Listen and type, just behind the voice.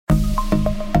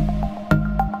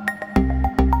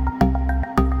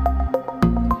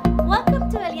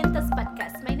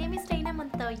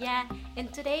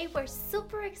we're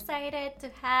super excited to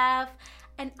have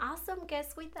an awesome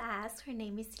guest with us. Her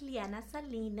name is Ileana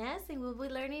Salinas, and we'll be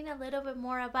learning a little bit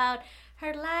more about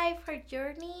her life, her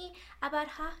journey, about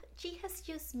how she has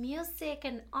used music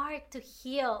and art to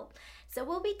heal. So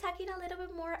we'll be talking a little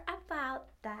bit more about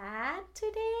that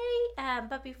today.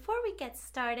 But before we get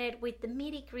started with the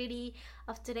nitty-gritty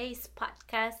of today's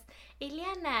podcast,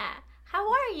 Ileana, how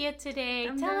are you today?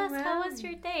 Tell us, how was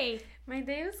your day? My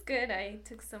day was good. I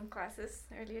took some classes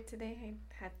earlier today.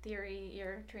 I had theory,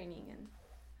 ear training, and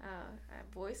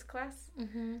a voice class.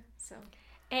 Mm-hmm. So,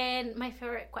 and my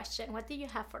favorite question, what did you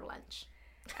have for lunch?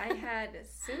 I had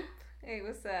soup. It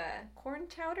was a corn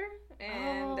chowder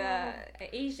and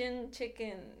Asian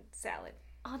chicken salad.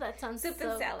 Oh, that sounds soup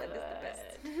so and salad good. is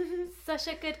the best.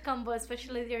 Such a good combo,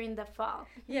 especially during the fall.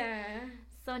 Yeah.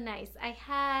 So nice. I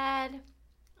had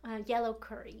yellow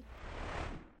curry.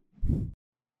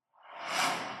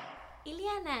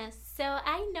 Ileana, so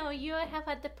I know you. I have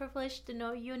had the privilege to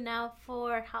know you now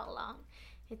for how long?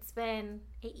 It's been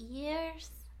 8 years,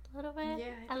 a little bit,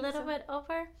 Yeah, a little bit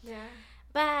over. Yeah.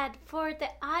 But for the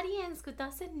audience who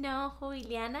doesn't know who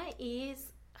Ileana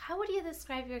is, how would you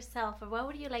describe yourself, or what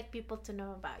would you like people to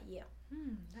know about you?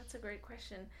 That's a great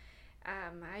question.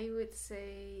 I would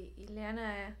say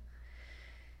Ileana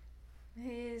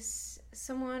is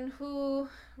someone who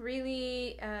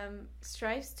really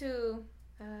strives to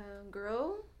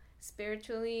grow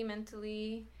spiritually,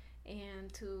 mentally,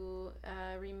 and to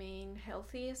remain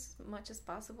healthy as much as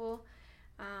possible.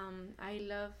 I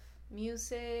love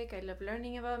music. I love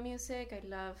learning about music. I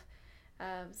love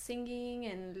singing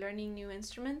and learning new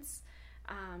instruments.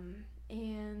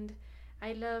 And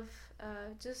I love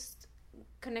just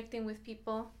connecting with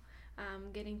people,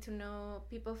 getting to know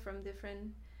people from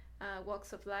different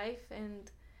walks of life,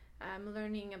 and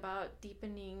learning about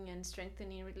deepening and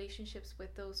strengthening relationships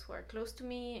with those who are close to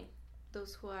me,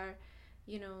 those who are,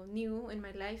 new in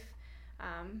my life.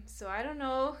 So I don't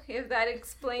know if that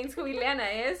explains who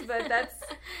Ileana is, but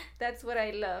that's what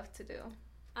I love to do.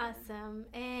 Awesome.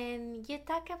 And you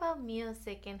talk about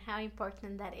music and how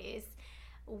important that is.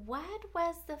 What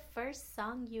was the first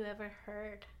song you ever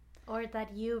heard, or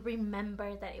that you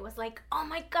remember that it was like, oh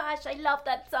my gosh, I love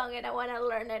that song and I want to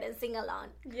learn it and sing along?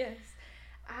 Yes.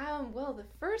 Well, the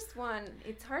first one,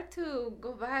 it's hard to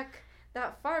go back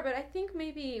that far, but I think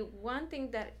maybe one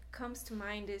thing that comes to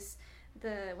mind is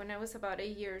when I was about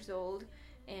 8 years old,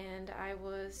 and I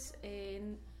was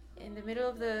in the middle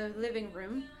of the living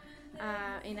room,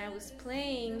 and I was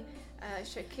playing a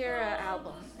Shakira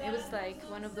album. It was like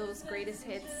one of those greatest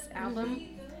hits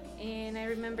album, and I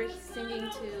remember singing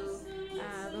to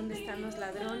Donde Están los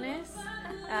Ladrones,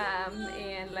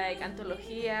 and like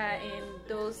Antología, and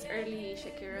those early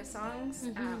Shakira songs,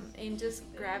 and just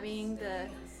grabbing the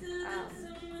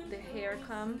hair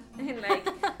comb and like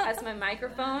as my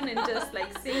microphone and just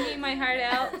like singing my heart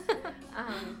out.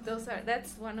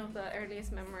 That's one of the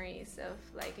earliest memories of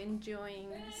like enjoying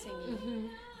singing.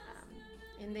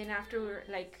 And then after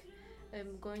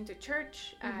going to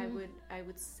church, I would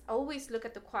always look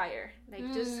at the choir,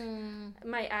 like just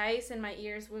my eyes and my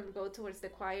ears would go towards the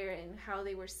choir and how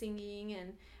they were singing,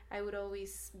 and I would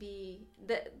always be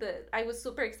I was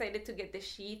super excited to get the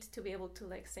sheet to be able to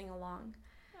like sing along.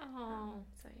 Oh,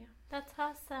 so yeah, that's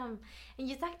awesome. And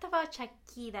you talked about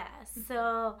Shakira,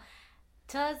 so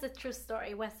tell us the true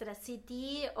story. Was it a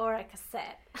CD or a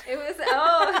cassette? It was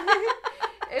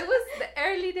it was the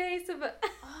early days of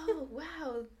oh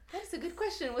wow, that's a good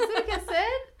question. Was it a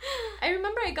cassette? I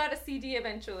remember I got a CD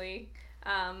eventually,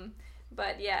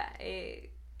 but yeah,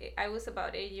 I was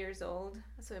about 8 years old,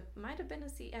 so it might have been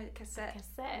a cassette.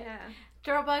 Yeah.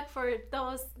 Throwback for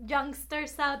those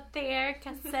youngsters out there.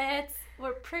 Cassettes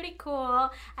were pretty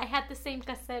cool. I had the same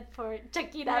cassette for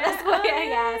Shakira. Yeah. That's why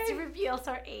I asked. It reveals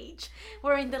our age.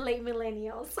 We're in the late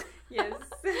millennials. Yes.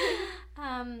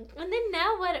 And then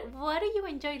now, what do you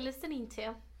enjoy listening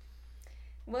to?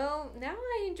 Well, now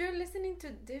I enjoy listening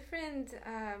to different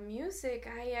music.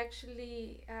 I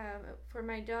actually, for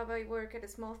my job, I work at a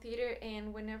small theater,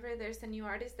 and whenever there's a new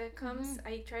artist that comes,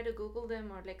 I try to Google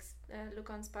them or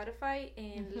look on Spotify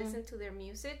and listen to their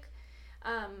music.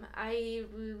 I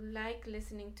like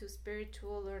listening to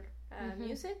spiritual or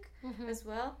music as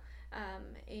well,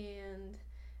 and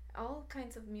all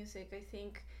kinds of music, I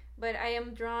think. But I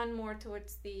am drawn more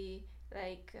towards the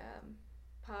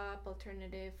pop,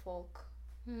 alternative, folk.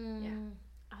 Yeah.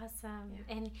 Awesome.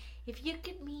 Yeah. And if you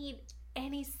could meet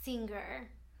any singer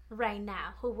right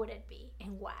now, who would it be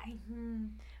and why?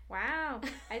 Wow.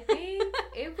 I think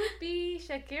it would be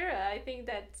Shakira. I think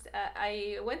that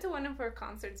I went to one of her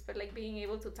concerts, but like being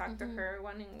able to talk to her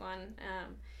one-on-one,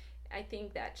 I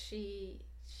think that she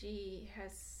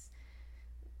has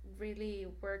really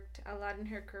worked a lot in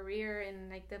her career and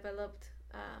like developed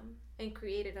and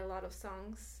created a lot of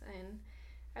songs. And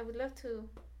I would love to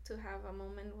have a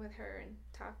moment with her and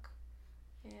talk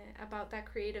about that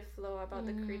creative flow, about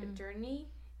the creative journey,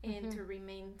 and to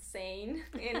remain sane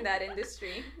in that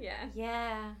industry. Yeah.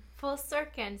 Yeah. Full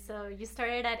circle. So you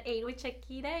started at 8 with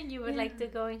Shakira, and you would like to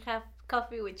go and have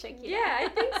coffee with Shakira. Yeah, I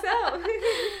think so.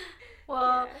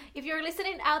 Well, if you're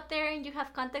listening out there and you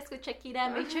have contacts with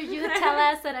Shakira, make sure you tell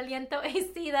us at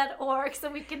alientoac.org so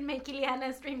we can make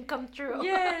Ileana's dream come true.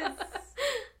 Yes.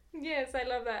 Yes, I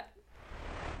love that.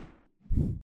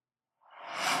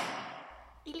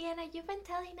 Ileana, you've been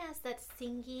telling us that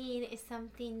singing is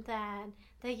something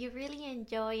that you really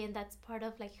enjoy, and that's part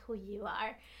of like who you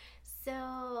are.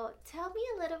 So tell me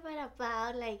a little bit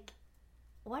about like,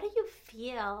 what do you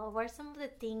feel? What are some of the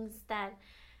things that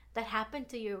happen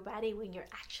to your body when you're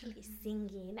actually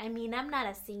singing? I mean, I'm not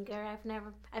a singer. I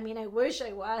wish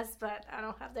I was, but I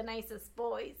don't have the nicest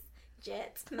voice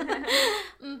yet.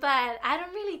 But I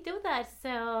don't really do that.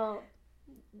 So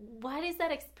what is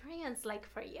that experience like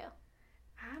for you?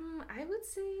 I would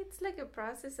say it's like a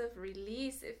process of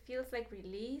release. It feels like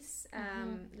release,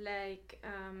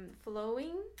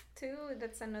 flowing too.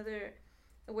 That's another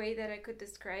way that I could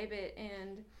describe it.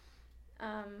 And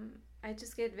I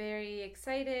just get very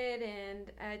excited,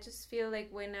 and I just feel like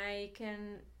when I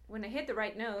hit the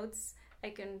right notes, I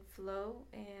can flow,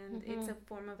 and it's a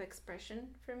form of expression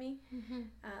for me.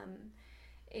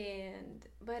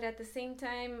 But at the same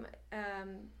time,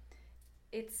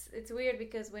 it's weird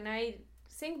because when I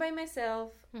sing by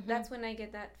myself, that's when I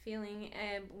get that feeling.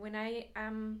 When I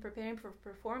am preparing for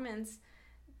performance,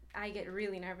 I get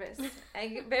really nervous. I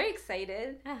get very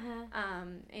excited.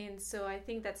 And so I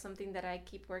think that's something that I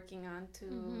keep working on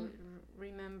to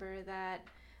remember that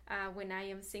when I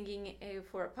am singing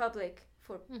for a public,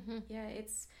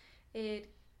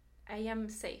 I am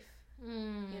safe,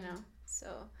 you know.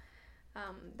 So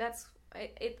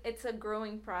it's a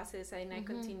growing process, and I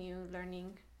continue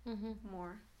learning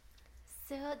more.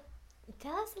 So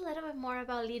tell us a little bit more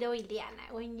about little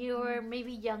Ileana. When you were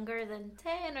maybe younger than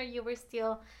 10, or you were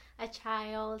still a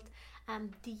child,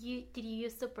 did you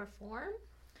used to perform?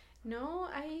 No,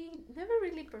 I never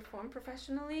really performed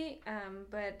professionally,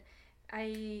 but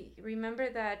I remember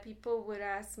that people would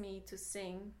ask me to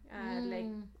sing, like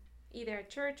either at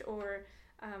church or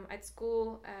at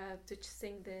school, to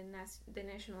sing the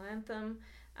national anthem,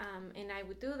 and I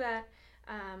would do that.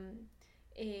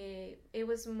 It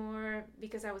was more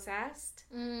because I was asked,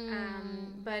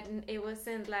 but it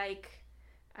wasn't like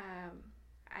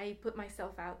I put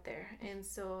myself out there. And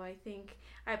so I think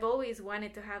I've always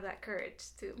wanted to have that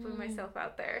courage to put myself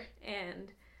out there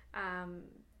and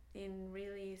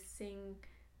really sing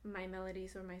my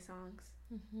melodies or my songs.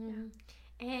 Yeah.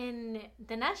 And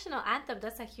the national anthem,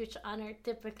 that's a huge honor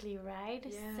typically, right?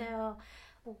 Yeah. So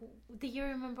do you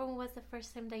remember when was the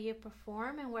first time that you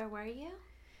performed, and where were you?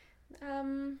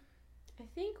 I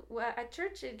think at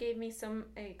church it gave me some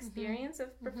experience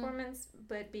of performance,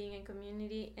 but being in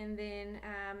community, and then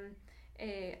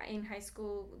in high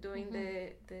school doing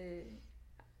the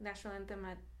national anthem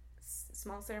at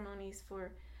small ceremonies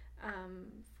for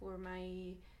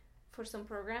some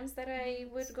programs that I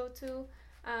would go to,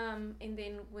 and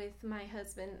then with my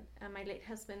husband, my late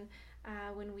husband,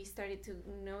 when we started to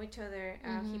know each other,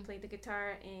 he played the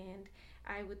guitar and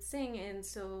I would sing. And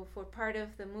so for part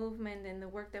of the movement and the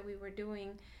work that we were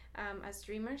doing as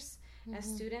dreamers, as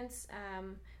students,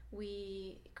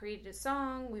 we created a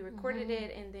song, we recorded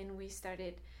it, and then we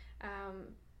started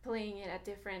playing it at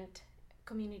different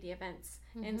community events.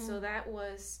 And so that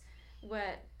was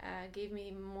what gave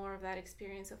me more of that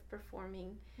experience of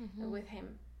performing with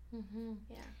him.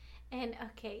 Yeah. And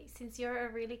okay, since you're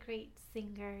a really great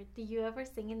singer, do you ever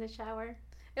sing in the shower?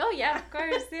 Oh yeah, of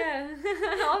course, yeah.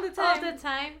 All the time. All the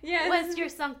time? Yes. What's your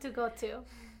song to go to?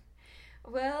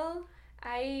 Well,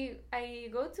 I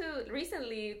go to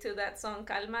recently to that song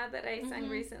Calma that I sang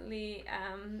recently,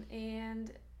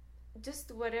 and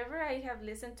just whatever I have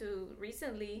listened to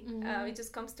recently, it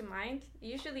just comes to mind.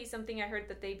 Usually something I heard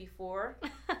the day before,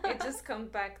 it just comes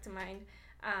back to mind.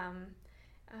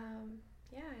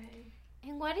 Yeah.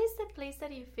 And what is the place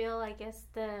that you feel, I guess,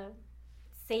 the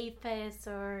safest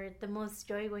or the most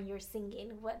joy when you're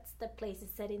singing? What's the place?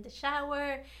 Is it in the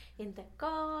shower, in the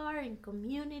car, in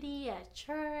community, at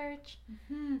church?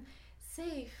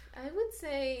 Safe. I would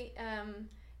say,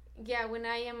 when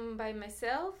I am by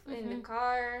myself in the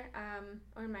car,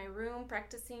 or in my room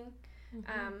practicing.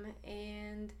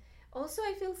 And also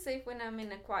I feel safe when I'm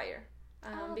in a choir,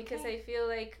 because I feel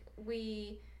like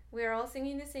we're all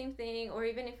singing the same thing, or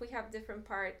even if we have different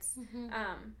parts,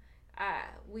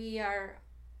 we are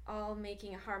all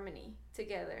making a harmony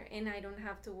together, and I don't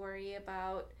have to worry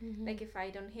about like if I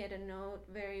don't hit a note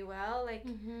very well, like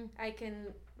I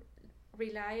can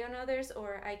rely on others,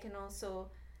 or I can also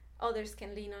others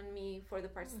can lean on me for the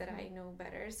parts that I know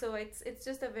better. So it's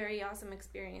just a very awesome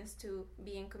experience to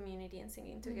be in community and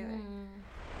singing together.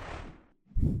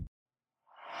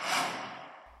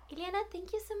 Ileana,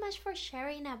 thank you so much for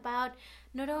sharing about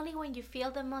not only when you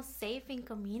feel the most safe in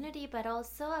community, but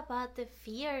also about the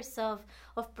fears of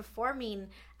performing.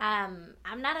 I'm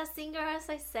not a singer, as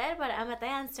I said, but I'm a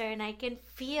dancer, and I can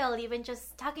feel, even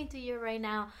just talking to you right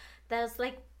now, there's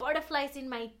like butterflies in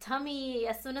my tummy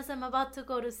as soon as I'm about to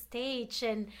go to stage,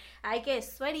 and I get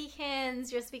sweaty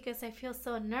hands just because I feel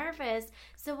so nervous.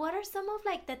 So what are some of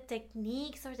like the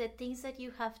techniques or the things that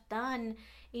you have done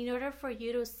in order for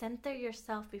you to center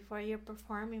yourself before you're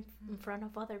performing in front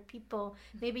of other people?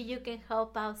 Maybe you can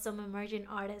help out some emerging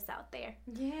artists out there.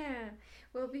 Yeah.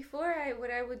 Well, before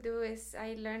what I would do is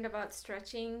I learned about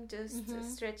stretching, just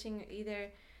stretching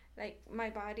either like my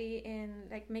body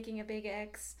and like making a big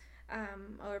X,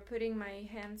 or putting my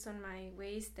hands on my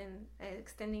waist and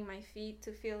extending my feet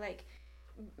to feel like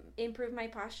improve my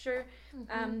posture.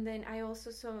 Then I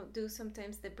also do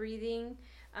sometimes the breathing.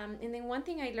 And then one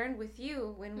thing I learned with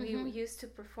you when we used to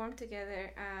perform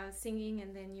together, singing,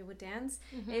 and then you would dance,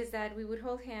 is that we would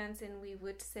hold hands and we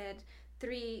would set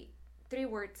three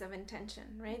words of intention,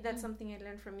 right? That's something I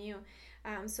learned from you.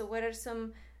 So what are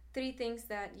some 3 things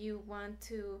that you want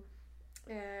to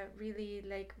really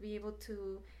like be able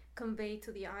to convey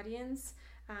to the audience?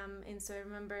 And so I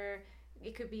remember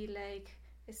it could be like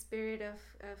a spirit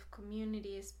of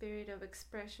community, a spirit of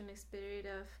expression, a spirit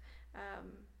of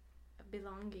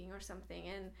belonging or something,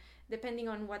 and depending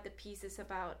on what the piece is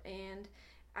about. And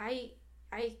I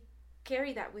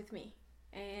carry that with me,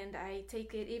 and I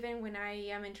take it even when I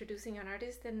am introducing an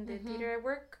artist in the theater I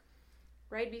work.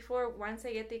 Right before, once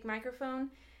I get the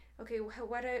microphone, okay,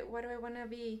 what do I want to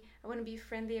be? I want to be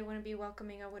friendly, I want to be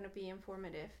welcoming, I want to be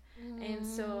informative. And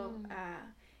so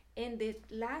and the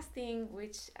last thing,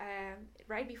 which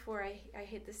right before I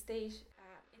hit the stage,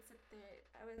 it's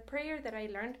a prayer that I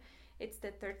learned. It's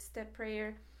the 3rd step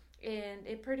prayer, and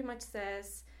it pretty much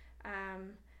says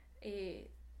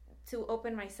to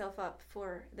open myself up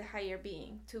for the higher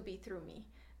being to be through me,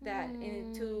 that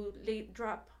to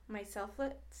drop my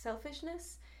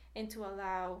selfishness and to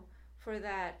allow for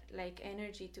that like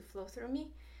energy to flow through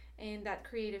me, and that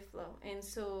creative flow. And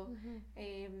so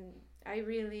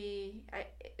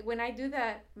when I do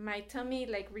that, my tummy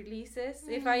like releases.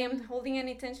 If I am holding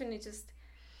any tension, it just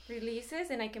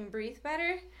releases and I can breathe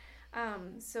better.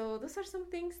 So those are some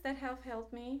things that have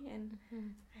helped me, and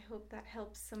I hope that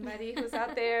helps somebody who's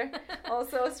out there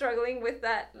also struggling with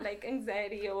that like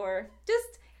anxiety, or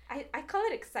just I call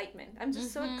it excitement. I'm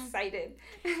just so excited.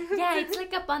 Yeah, it's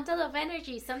like a bundle of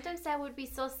energy. Sometimes I would be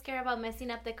so scared about messing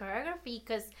up the choreography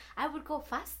because I would go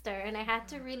faster, and I had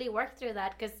to really work through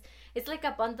that because it's like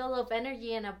a bundle of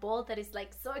energy in a ball that is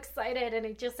like so excited and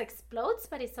it just explodes.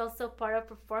 But it's also part of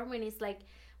performing. It's like,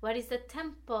 what is the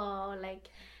tempo? Like,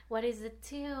 what is the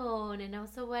tune? And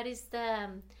also, what is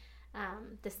the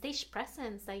stage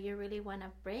presence that you really want to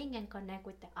bring and connect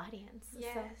with the audience?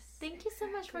 Yes. So thank you so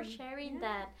much for sharing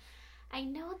that. I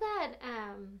know that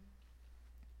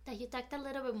that you talked a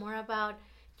little bit more about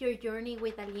your journey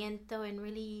with Aliento and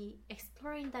really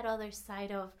exploring that other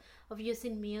side of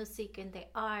using music and the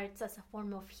arts as a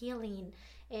form of healing.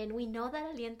 And we know that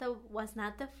Aliento was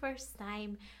not the first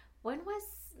time. When was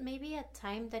maybe a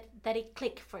time that it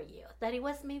clicked for you, that it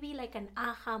was maybe like an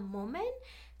aha moment,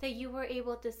 that you were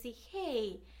able to see,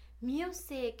 hey,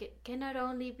 music can not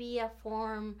only be a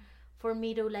form for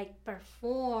me to like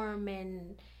perform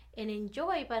and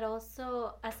enjoy, but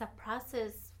also as a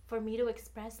process for me to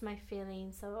express my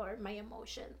feelings or my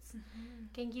emotions.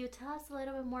 Can you tell us a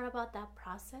little bit more about that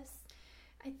process?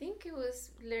 I think it was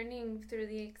learning through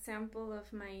the example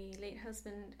of my late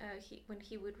husband. When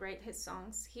he would write his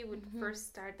songs, he would first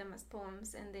start them as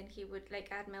poems, and then he would like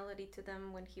add melody to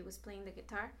them when he was playing the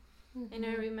guitar. And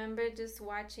I remember just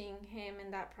watching him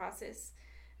in that process,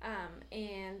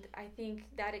 and I think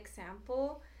that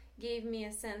example gave me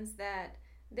a sense that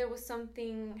there was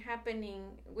something happening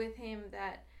with him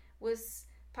that was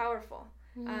powerful.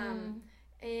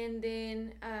 And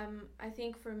then I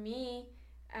think for me,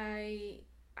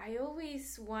 I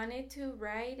always wanted to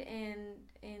write and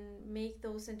make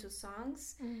those into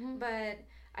songs, but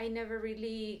I never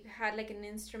really had like an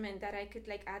instrument that I could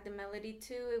like add the melody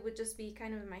to. It would just be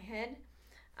kind of in my head.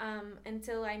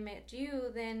 Until I met you,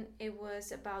 then it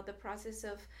was about the process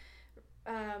of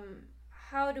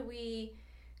how do we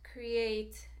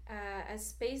create a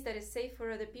space that is safe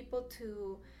for other people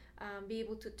to be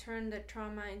able to turn the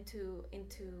trauma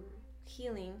into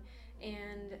healing.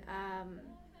 And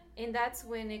that's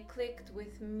when it clicked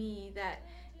with me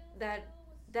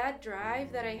that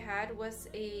drive that I had was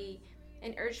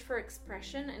an urge for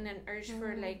expression and an urge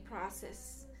for like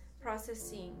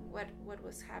processing what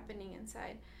was happening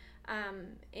inside.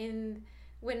 And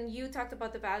when you talked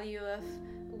about the value of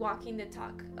walking the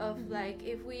talk, of like,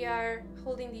 if we are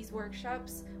holding these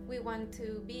workshops, we want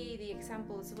to be the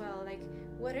example as well. Like,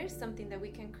 what is something that we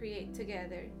can create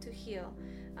together to heal?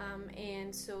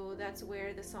 And so that's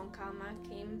where the song Calma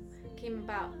came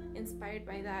about, inspired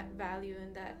by that value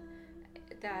and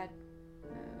that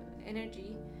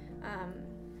energy.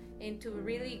 And to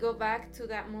really go back to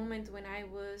that moment when I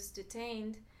was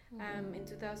detained in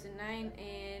 2009,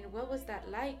 and what was that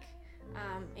like?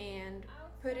 And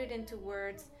put it into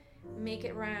words, make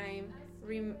it rhyme,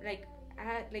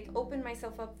 open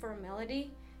myself up for a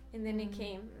melody, and then it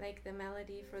came like the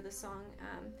melody for the song.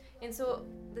 And so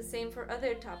the same for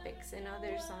other topics and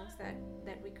other songs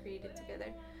that we created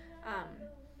together.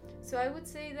 So I would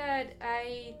say that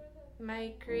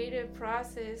my creative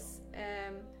process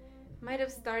might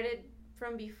have started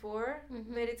from before,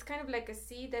 but it's kind of like a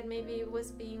seed that maybe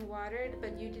was being watered,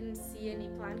 but you didn't see any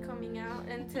plant coming out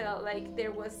until like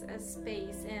there was a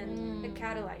space and a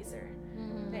catalyzer,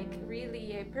 like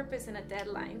really a purpose and a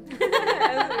deadline,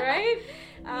 right?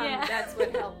 That's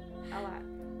what helped a lot.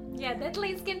 Yeah,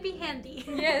 deadlines can be handy.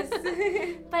 Yes.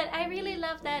 But I really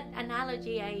love that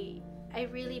analogy. I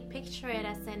really picture it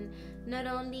as in, not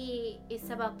only it's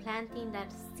about planting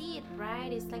that seed,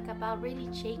 right? It's like about really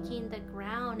shaking the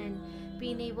ground and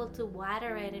being able to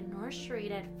water it and nurture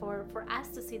it for us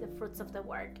to see the fruits of the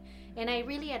work. And I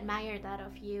really admire that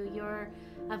of you. You're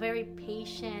a very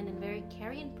patient and very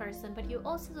caring person, but you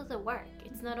also do the work.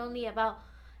 It's not only about,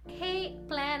 hey,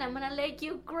 plant, I'm gonna let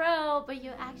you grow, but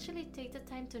you actually take the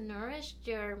time to nourish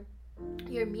your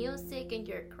music and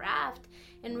your craft,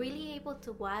 and really able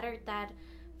to water that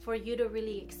for you to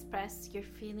really express your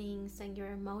feelings and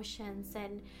your emotions.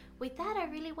 And with that, I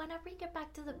really want to bring it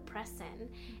back to the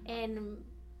present and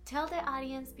tell the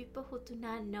audience, people who do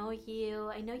not know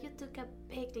you, I know you took a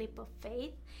big leap of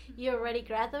faith. You already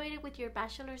graduated with your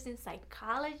bachelor's in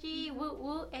psychology. Woo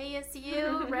woo,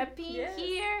 ASU, repping Yes.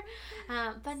 here.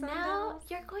 But now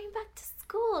you're going back to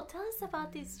school. Tell us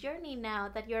about this journey now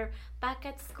that you're back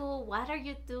at school. What are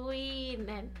you doing?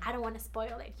 And I don't want to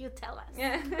spoil it. You tell us.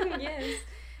 Yeah. Yes.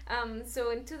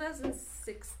 So in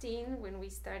 2016, when we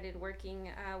started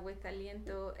working with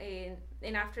Aliento,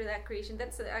 and after that creation,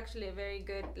 that's actually a very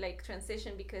good like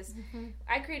transition, because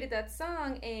I created that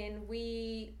song and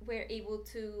we were able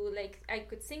to, like, I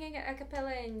could sing it a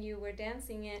cappella and you were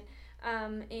dancing it,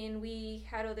 and we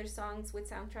had other songs with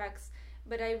soundtracks,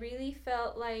 but I really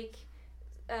felt like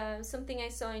something I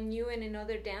saw in you and in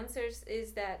other dancers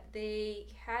is that they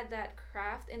had that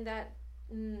craft and that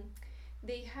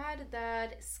they had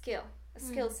that skill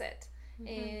set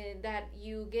that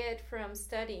you get from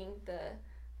studying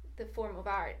the form of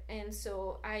art. And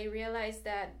so I realized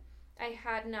that I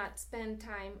had not spent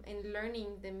time in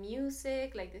learning the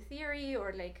music, like the theory,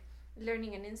 or like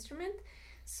learning an instrument.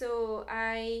 So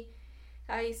I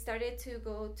started to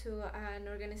go to an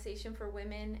organization for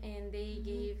women, and they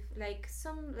gave like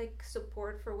some like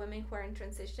support for women who are in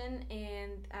transition,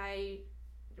 and I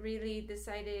really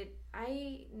decided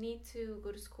I need to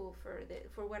go to school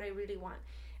for what I really want.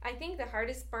 I think the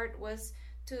hardest part was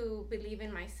to believe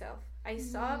in myself. I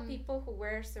saw people who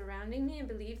were surrounding me and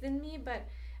believed in me, but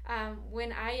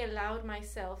when I allowed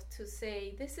myself to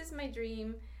say, this is my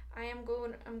dream, I'm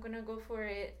gonna go for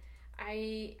it.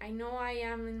 I know I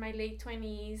am in my late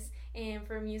 20s, and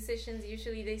for musicians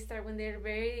usually they start when they're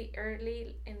very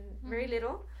early and very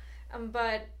little,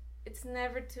 but it's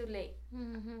never too late.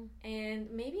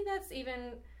 And maybe that's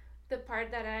even the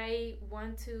part that I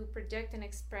want to project and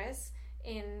express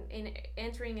in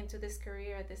entering into this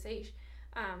career at this age,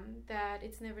 that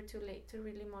it's never too late to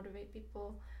really motivate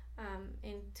people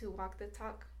and to walk the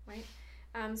talk, right?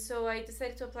 So I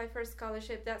decided to apply for a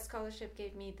scholarship. That scholarship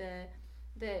gave me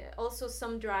the also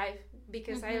some drive,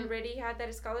 because I already had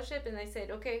that scholarship, and I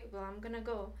said, okay, well, I'm gonna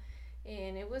go.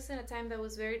 And it was in a time that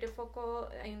was very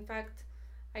difficult. In fact,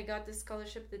 I got the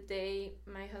scholarship the day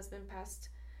my husband passed,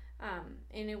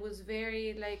 and it was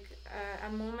very like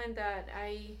a moment that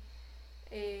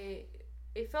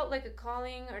it felt like a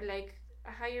calling, or like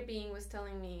a higher being was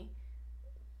telling me,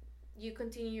 you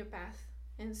continue your path.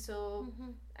 And so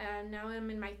now I'm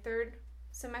in my third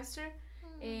semester,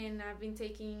 and I've been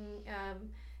taking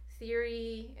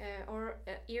theory or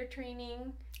ear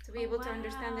training to be able to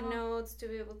understand the notes, to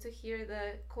be able to hear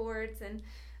the chords, and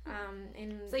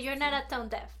so you're not a tone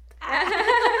deaf.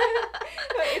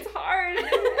 It's hard.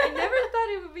 I never thought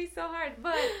it would be so hard,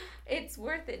 but it's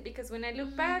worth it because when I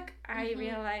look back, I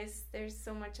realize there's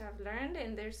so much I've learned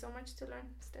and there's so much to learn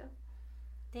still.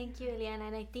 Thank you, Eliana.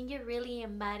 And I think you really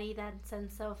embody that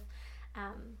sense of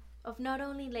not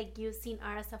only like using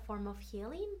art as a form of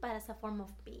healing, but as a form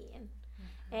of being.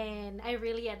 And I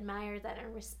really admire that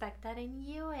and respect that in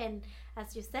you. And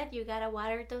as you said, you gotta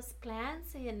water those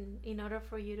plants in order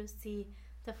for you to see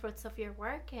the fruits of your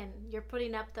work, and you're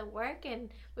putting up the work. And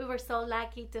we were so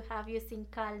lucky to have you sing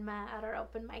Calma at our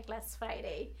open mic last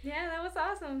Friday. Yeah, that was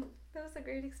awesome. That was a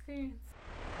great experience.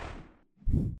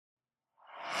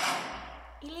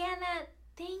 Eliana,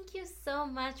 thank you so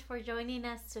much for joining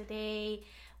us today.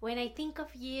 When I think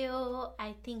of you,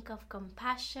 I think of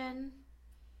compassion,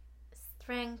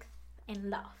 strength, and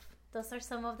love. Those are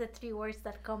some of the 3 words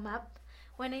that come up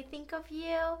when I think of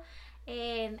you.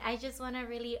 And I just want to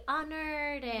really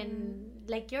honor and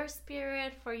like your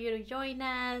spirit for you to join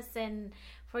us and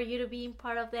for you to be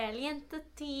part of the Aliento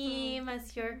team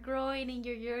as you're growing in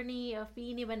your journey of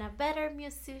being even a better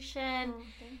musician.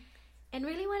 And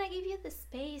really want to give you the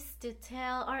space to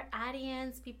tell our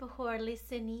audience, people who are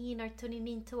listening or tuning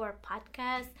into our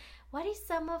podcast, what is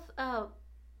some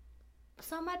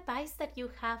advice that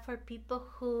you have for people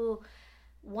who,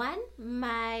 one,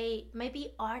 might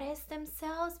be artists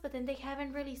themselves, but then they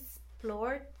haven't really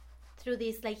explored through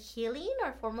this like healing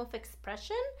or form of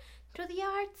expression through the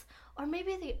arts, or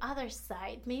maybe the other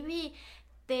side, maybe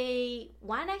they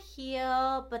want to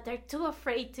heal, but they're too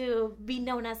afraid to be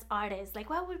known as artists. Like,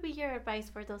 what would be your advice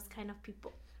for those kind of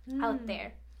people out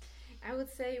there? I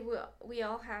would say we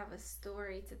all have a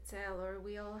story to tell, or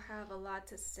we all have a lot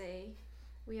to say.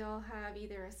 We all have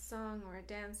either a song or a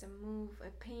dance, a move, a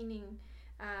painting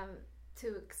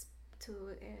to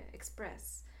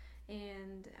express.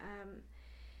 And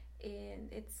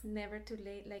it's never too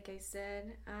late, like I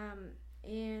said.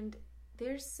 And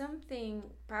there's something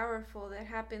powerful that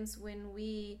happens when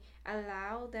we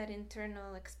allow that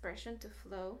internal expression to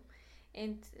flow,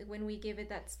 and when we give it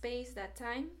that space, that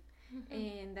time,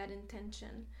 and that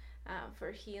intention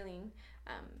for healing.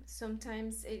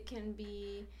 Sometimes it can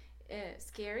be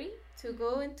scary to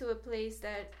go into a place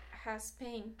that has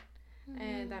pain,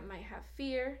 and that might have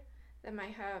fear, that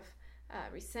might have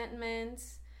resentment.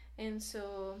 And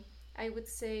so I would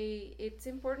say it's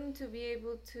important to be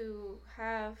able to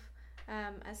have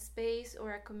a space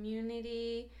or a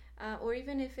community, or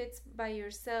even if it's by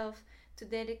yourself, to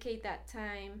dedicate that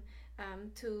time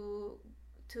to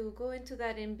go into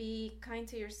that and be kind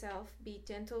to yourself, be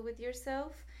gentle with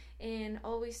yourself, and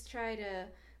always try to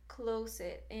close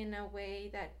it in a way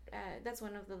that that's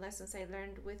one of the lessons I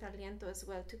learned with Aliento as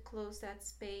well, to close that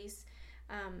space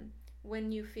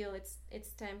when you feel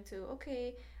it's time to,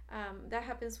 that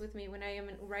happens with me when I am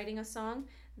writing a song,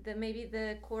 that maybe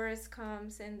the chorus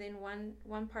comes and then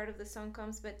one part of the song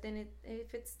comes, but then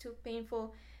if it's too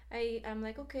painful, I'm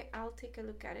like, okay, I'll take a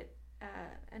look at it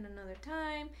at another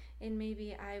time, and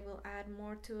maybe I will add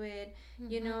more to it.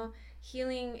 You know,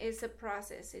 healing is a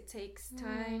process. It takes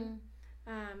time.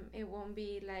 It won't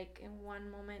be like in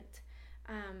one moment.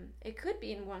 It could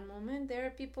be in one moment. There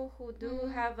are people who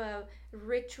do have a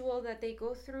ritual that they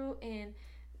go through, and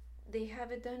they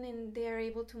have it done, and they are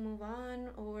able to move on,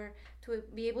 or to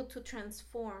be able to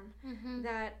transform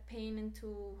that pain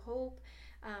into hope.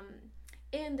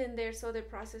 And then there's other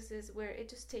processes where it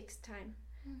just takes time,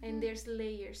 and there's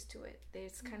layers to it.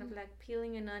 There's kind of like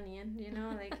peeling an onion, you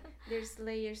know, like there's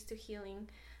layers to healing.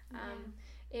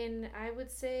 And I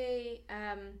would say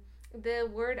the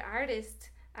word artist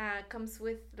comes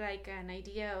with like an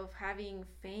idea of having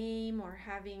fame or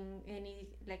having any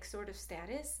like sort of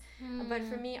status. But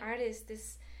for me, artist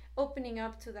is opening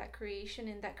up to that creation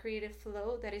and that creative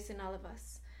flow that is in all of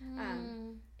us.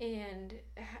 And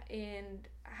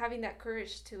having that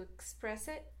courage to express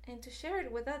it and to share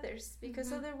it with others,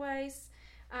 because otherwise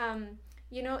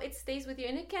you know, it stays with you,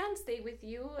 and it can stay with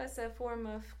you as a form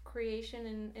of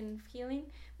creation and healing,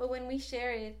 but when we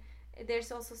share it,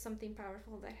 there's also something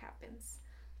powerful that happens.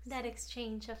 That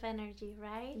exchange of energy,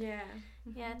 right? Yeah.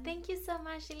 Yeah. Thank you so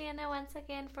much, Eliana, once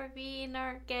again for being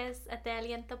our guest at the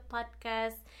Aliento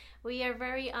podcast. We are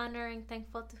very honored and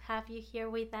thankful to have you here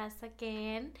with us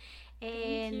again.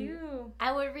 And thank you.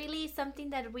 Our really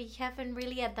something that we haven't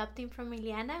really adopted from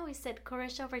Eliana, we said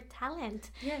courage over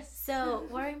talent. Yes. So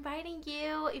we're inviting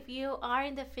you, if you are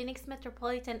in the Phoenix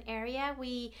metropolitan area,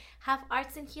 we have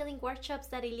arts and healing workshops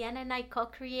that Eliana and I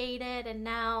co-created, and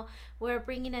now we're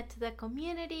bringing it to the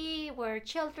community where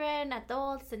children,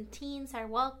 adults, and teens are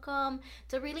welcome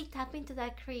to really tap into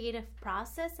that creative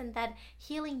process and that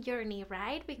healing journey,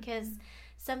 right? Because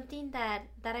something that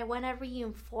I want to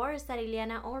reinforce that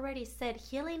Ileana already said.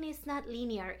 Healing is not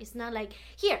linear. It's not like,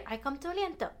 here I come to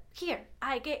Aliento, here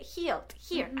I get healed,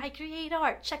 here I create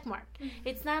art, check mark.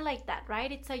 It's not like that,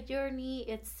 right? It's a journey.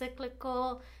 It's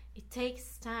cyclical. It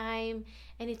takes time,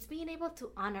 and it's being able to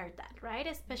honor that, right?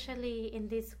 Especially in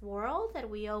this world that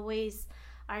we always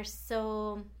are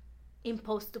so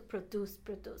imposed to produce.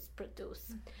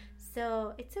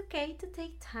 So it's okay to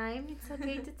take time. It's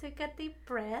okay to take a deep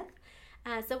breath.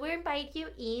 So we invite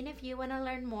you in. If you want to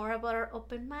learn more about our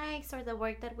open mics or the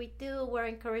work that we do, we're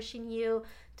encouraging you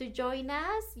to join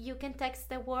us. You can text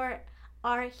the word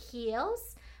Art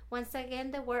Heals. Once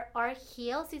again, the word Art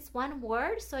Heals is one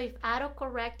word. So if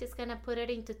autocorrect is going to put it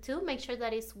into two, make sure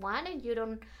that it's one and you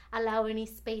don't allow any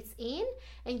space in.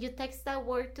 And you text that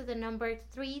word to the number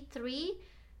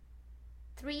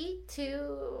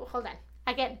 332. Hold on.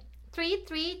 Again,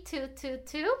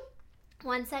 33222.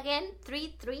 Once again,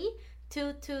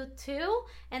 33222,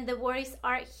 and the word is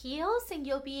Art Heals, and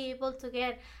you'll be able to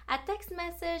get a text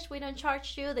message. We don't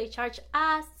charge you, they charge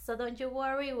us, so don't you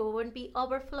worry, we won't be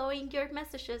overflowing your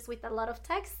messages with a lot of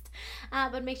text,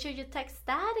 but make sure you text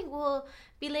that, and we'll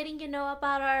be letting you know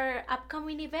about our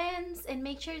upcoming events. And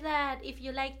make sure that if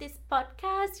you like this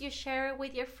podcast, you share it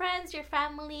with your friends, your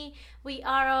family. We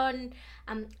are on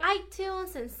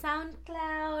iTunes and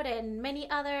SoundCloud and many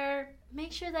other.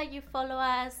 Make sure that you follow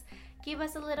us. Give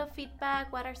us a little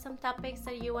feedback. What are some topics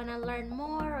that you want to learn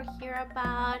more or hear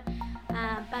about?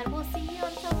 But we'll see